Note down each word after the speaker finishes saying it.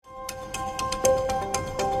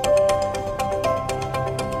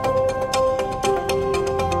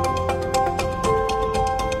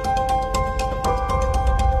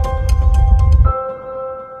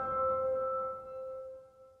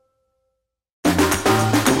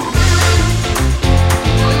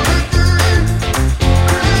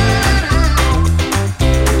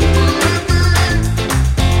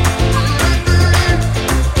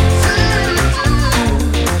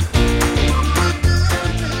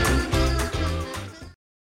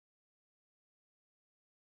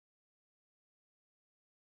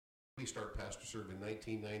We started Pastor Serve in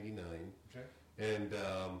 1999. Okay. And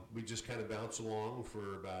we just kind of bounced along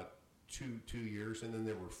for about two years, and then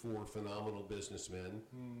there were 4 phenomenal businessmen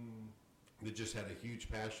that just had a huge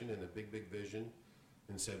passion and a big vision,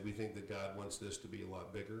 and said, we think that God wants this to be a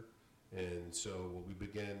lot bigger. And so we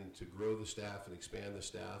began to grow the staff and expand the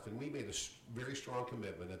staff, and we made a very strong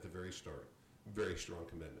commitment at the very start. Very strong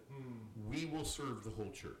commitment. We will serve the whole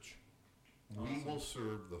church. Awesome. We will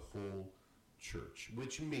serve the whole church,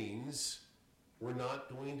 which means we're not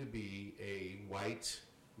going to be a white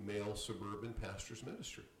male suburban pastor's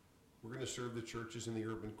ministry. We're going to serve the churches in the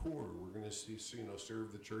urban core. We're going to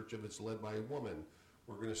serve the church if it's led by a woman.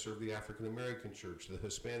 We're going to serve the African American church, the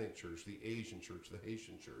Hispanic church, the Asian church, the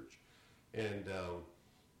Haitian church, and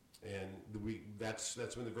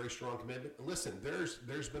that's been a very strong commitment. And listen,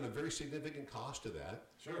 there's been a very significant cost to that.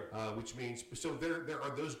 Sure. Which means, so there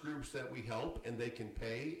are those groups that we help and they can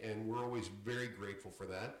pay, and we're always very grateful for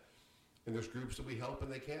that. And there's groups that we help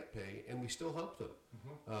and they can't pay, and we still help them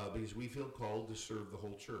because we feel called to serve the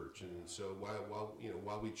whole church. And so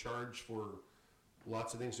while we charge for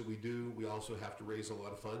lots of things that we do, we also have to raise a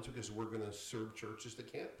lot of funds because we're going to serve churches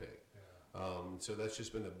that can't pay. Yeah. So that's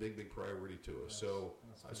just been a big priority to us. So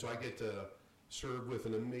I get to serve with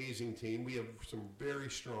an amazing team. We have some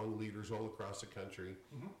very strong leaders all across the country,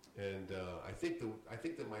 and I think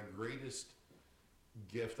that my greatest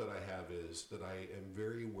gift that I have is that I am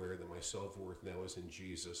very aware that my self-worth now is in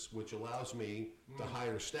Jesus, which allows me to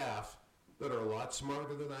hire staff that are a lot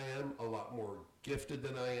smarter than I am, a lot more gifted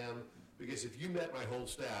than I am. Because if you met my whole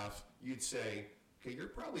staff, you'd say, okay, you're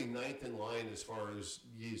probably 9th in line as far as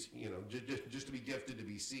just to be gifted to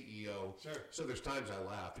be CEO. Sure. So there's times I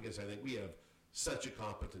laugh because I think we have such a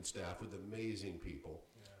competent staff with amazing people.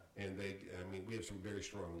 Yeah. And we have some very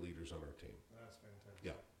strong leaders on our team. That's fantastic.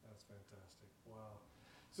 Yeah. That's fantastic. Wow.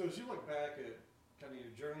 So as you look back at kind of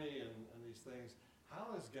your journey and these things,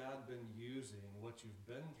 how has God been using what you've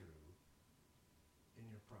been through in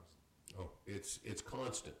your present? Oh, it's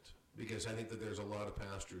constant, because I think that there's a lot of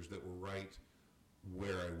pastors that were right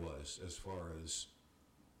where I was as far as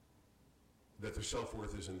that their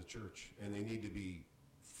self-worth is in the church, and they need to be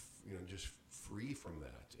just free from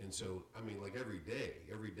that. And so, like every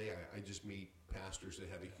day I just meet pastors that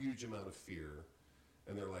have a huge amount of fear,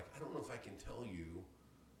 and they're like, I don't know if I can tell you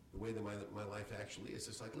the way that my life actually is.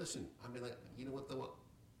 It's like, listen, you know what,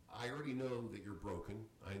 I already know that you're broken.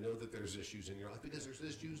 I know that there's issues in your life, because there's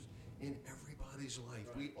issues in everybody's life.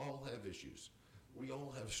 Right. We all have issues. We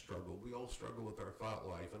all have struggle. We all struggle with our thought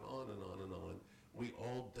life, and on and on and on. We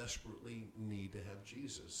all desperately need to have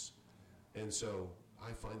Jesus. And so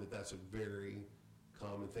I find that that's a very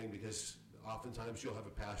common thing, because oftentimes you'll have a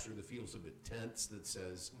pastor that feels a bit tense, that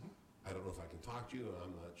says, I don't know if I can talk to you.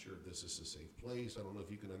 I'm not sure if this is a safe place. I don't know if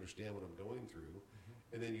you can understand what I'm going through.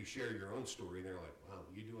 And then you share your own story, and they're like, wow,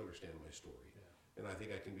 you do understand my story. Yeah. And I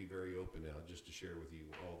think I can be very open now just to share with you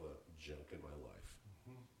all the junk in my life.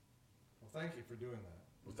 Well, thank you for doing that.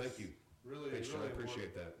 Well, thank you. Really, Thanks, Sean. I really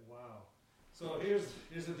appreciate important. that. Wow. So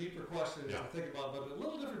here's a deeper question Yeah. to think about, but a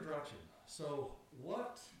little different direction. So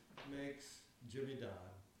what makes Jimmy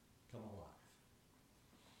Dodd come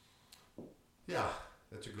alive? Yeah,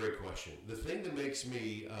 that's a great question. The thing that makes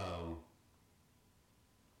me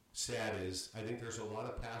sad is I think there's a lot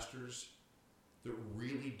of pastors that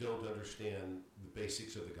really don't understand the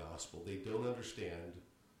basics of the gospel. They don't understand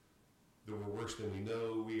that we're worse than we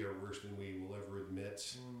know, we are worse than we will ever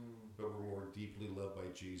admit, but we're more deeply loved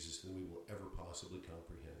by Jesus than we will ever possibly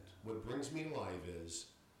comprehend. What brings me alive is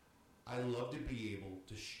I love to be able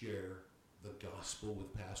to share the gospel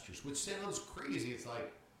with pastors, which sounds crazy. It's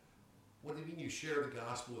like, what do you mean you share the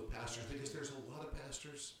gospel with pastors? Because there's a lot of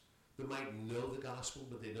pastors that might know the gospel,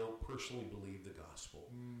 but they don't personally believe the gospel.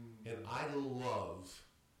 And I love,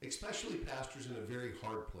 especially pastors in a very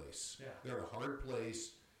hard place. Yeah. They're in a hard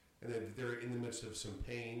place, and they're in the midst of some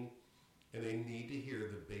pain, and they need to hear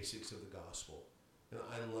the basics of the gospel. And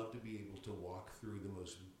I love to be able to walk through the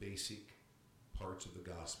most basic parts of the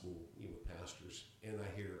gospel with pastors. And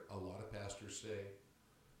I hear a lot of pastors say,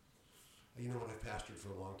 you know what, I've pastored for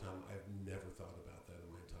a long time. I've never thought about that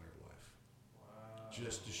in my entire life. Wow.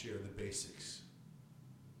 Just to share the basics.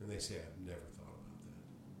 And they say, I've never thought about that.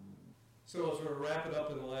 So as we're wrapping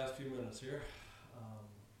up in the last few minutes here,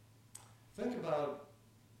 think about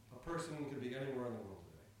a person could be anywhere in the world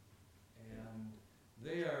today, and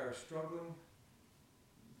they are struggling.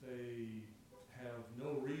 They have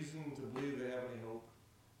no reason to believe they have any hope.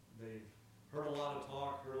 They've heard a lot of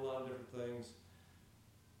talk, heard a lot of different things.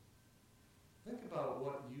 Think about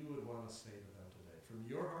what you would want to say to them today, from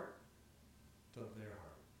your heart to their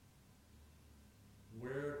heart.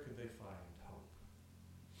 Where could they find hope?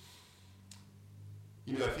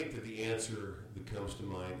 I think that the answer that comes to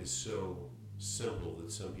mind is so simple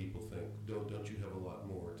that some people think, don't you have a lot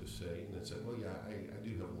more to say? And it's like, well, yeah, I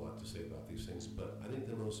do have a lot to say about these things, but I think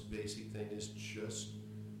the most basic thing is just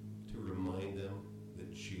to remind them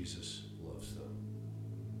that Jesus loves them,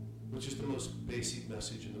 which is the most basic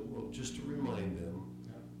message in the world, just to remind them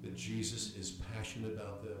that Jesus is passionate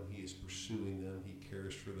about them, he is pursuing them, he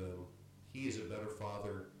cares for them. He is a better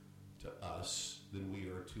father to us than we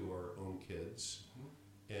are to our own kids.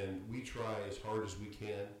 And we try as hard as we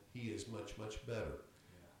can. He is much, much better.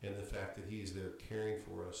 Yeah. And the fact that he is there caring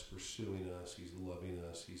for us, pursuing us, he's loving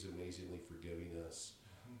us, he's amazingly forgiving us.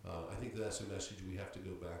 I think that's a message we have to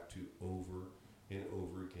go back to over and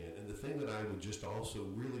over again. And the thing that I would just also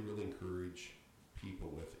really, really encourage people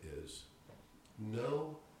with is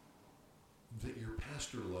know that your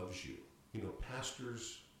pastor loves you.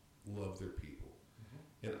 Pastors love their people.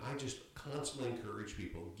 And I just constantly encourage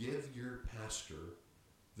people, give your pastor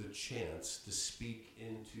the chance to speak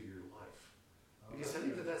into your life. Because I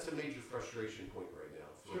think that that's a major frustration point right now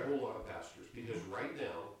for a whole lot of pastors. Because right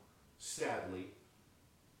now, sadly,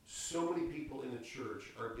 so many people in the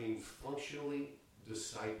church are being functionally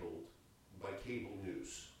discipled by cable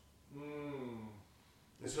news.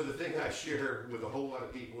 And so the thing I share with a whole lot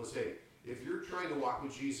of people is, hey, if you're trying to walk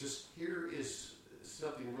with Jesus, here is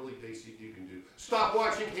something really basic you can do. Stop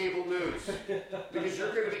watching cable news, because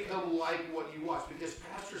you're going to become like what you watch. Because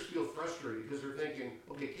pastors feel frustrated because they're thinking,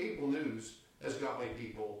 okay, cable news has got my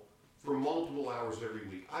people for multiple hours every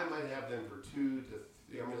week. I might have them for 2 to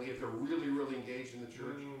 3, if they're really, really engaged in the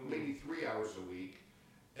church, maybe 3 hours a week.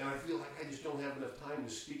 And I feel like I just don't have enough time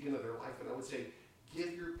to speak into their life. And I would say,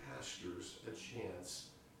 give your pastors a chance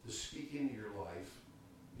to speak into your life,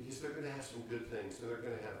 because they're going to have some good things and they're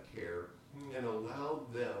going to have care. And allow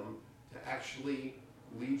them to actually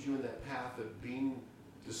lead you in that path of being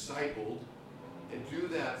discipled, and do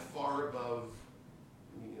that far above,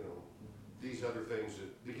 these other things.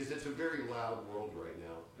 Because it's a very loud world right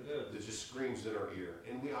now. It is. That just screams in our ear.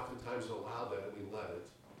 And we oftentimes allow that and we let it.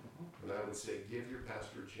 And I would say, give your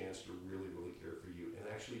pastor a chance to really, really care for you and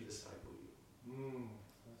actually disciple you.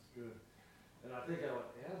 That's good. And I think I would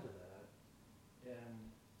add to that and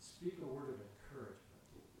speak a word of encouragement.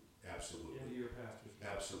 Absolutely. Into your pastor's life.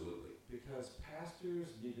 Absolutely. Because pastors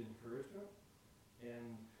need encouragement.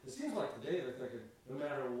 And it seems like today they're thinking, no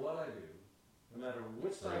matter what I do, no matter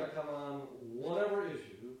which side I come on, whatever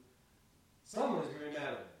issue, someone's going to be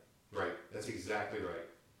mad at me. Right. That's exactly right.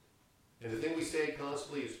 And the thing we say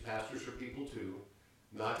constantly is pastors are people too.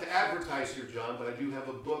 Not to advertise here, John, but I do have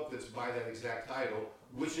a book that's by that exact title,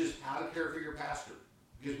 which is How to Care for Your Pastor.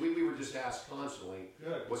 Because we were just asked constantly,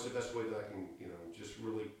 what's the best way that I can, just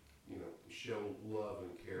really, show love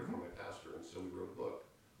and care for my pastor. And so we wrote a book.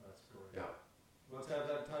 That's great. Yeah. Let's have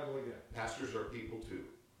that title again. Pastors Are People Too.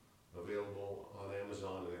 Available on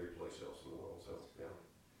Amazon and every place else in the world. So, yeah.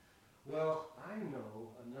 Well, I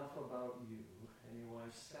know enough about you and your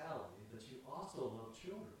wife Sally that you also love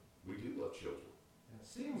children. We do love children. And it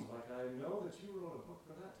seems like I know that you wrote a book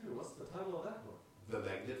for that too. What's the title of that book? The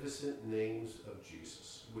Magnificent Names of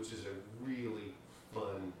Jesus, which is a really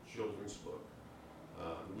fun children's book.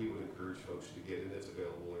 We would encourage folks to get it. It's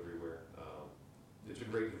available everywhere. It's a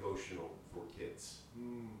great devotional for kids.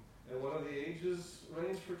 And what are the ages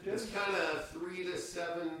range for kids? It's kind of 3 to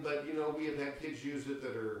 7, but we have had kids use it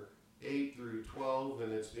that are 8 through 12,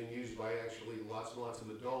 and it's been used by actually lots and lots of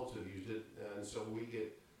adults have used it. And so we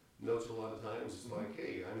get notes a lot of times. It's like,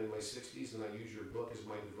 hey, I'm in my 60s and I use your book as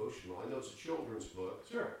my devotional. I know it's a children's book.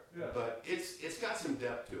 Sure, yeah. But it's got some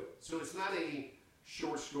depth to it. So it's not a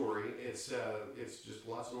short story. It's just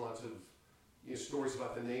lots and lots of stories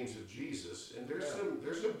about the names of Jesus. And there's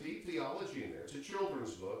some deep theology in there. It's a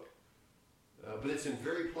children's book, but it's in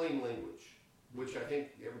very plain language, which I think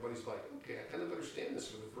everybody's like, okay, I kind of understand this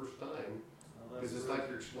for the first time, because it's like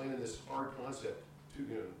you're explaining this hard concept to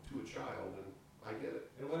a child, and I get it.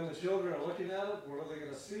 And when the children are looking at it, what are they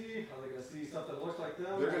going to see? Are they going to see something that looks like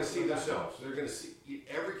them? They're going to see themselves. They're going to see,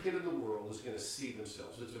 every kid in the world is going to see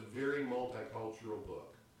themselves. It's a very multicultural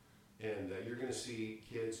book. And you're going to see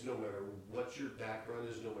kids, no matter what your background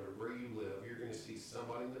is, no matter where you live, you're going to see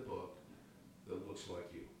somebody in the book that looks like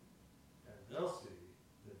you. And they'll see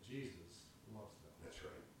that Jesus loves them. That's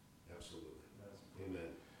right. Absolutely. That's Amen.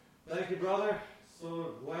 Thank you, brother.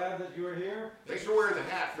 So glad that you are here. Thanks for wearing the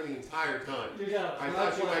hat for the entire time. You got it. I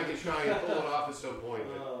thought you might try and pull it off at some point,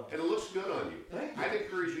 and it looks good on you. Thank you. I'd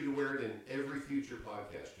encourage you to wear it in every future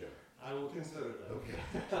podcast, Jim. I will consider that. Okay.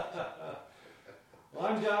 Well,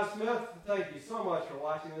 I'm John Smith. Thank you so much for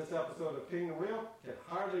watching this episode of King the Wheel. Can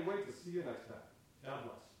hardly wait to see you next time. God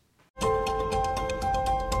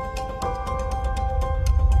bless.